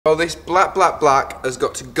Well, this black has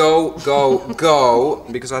got to go,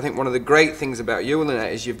 because I think one of the great things about you,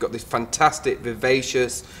 Lynette, is you've got this fantastic,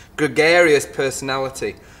 vivacious, gregarious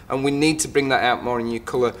personality, and we need to bring that out more in your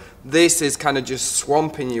colour. This is kind of just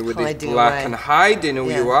swamping you with this black and hiding who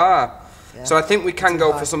you are. Yeah. So I think we can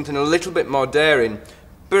go for something a little bit more daring,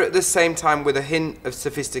 but at the same time with a hint of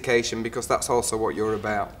sophistication, because that's also what you're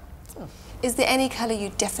about. Is there any colour you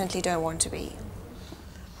definitely don't want to be?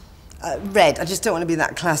 Red. I just don't want to be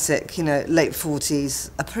that classic, you know, late 40s,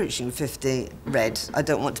 approaching 50, red. I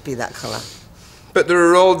don't want to be that colour. But there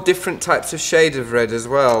are all different types of shade of red as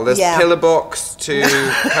well. There's pillar box to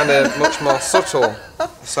kind of much more subtle.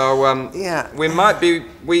 So we might be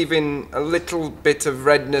weaving a little bit of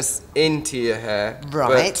redness into your hair,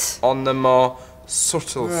 but on the more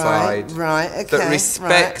subtle side, that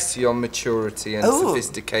respects your maturity and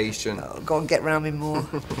sophistication. Oh, go on, get round me more.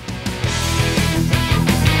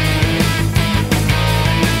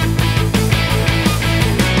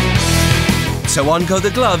 So on go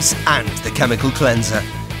the gloves and the chemical cleanser.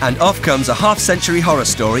 And off comes a half-century horror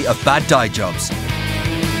story of bad dye jobs.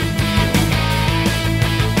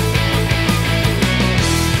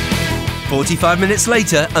 "45 minutes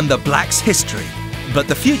later and the black's history. But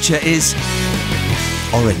the future is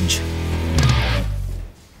orange.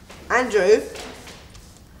 Andrew?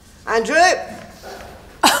 Andrew?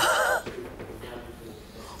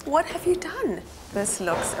 What have you done? This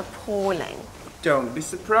looks appalling. Don't be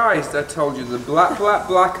surprised. I told you the black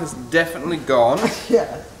has definitely gone.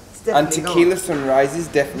 Yeah, it's definitely and Tequila Sunrise is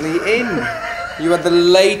definitely in. You are the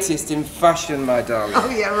latest in fashion, my darling. Oh,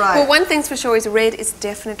 yeah, right. Well, one thing's for sure is red is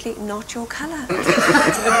definitely not your colour.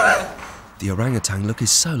 The orangutan look is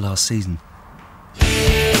so last season.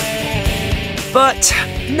 But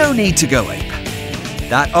no need to go ape.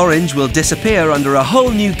 That orange will disappear under a whole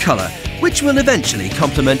new colour, which will eventually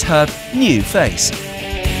complement her new face.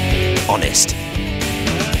 Honest.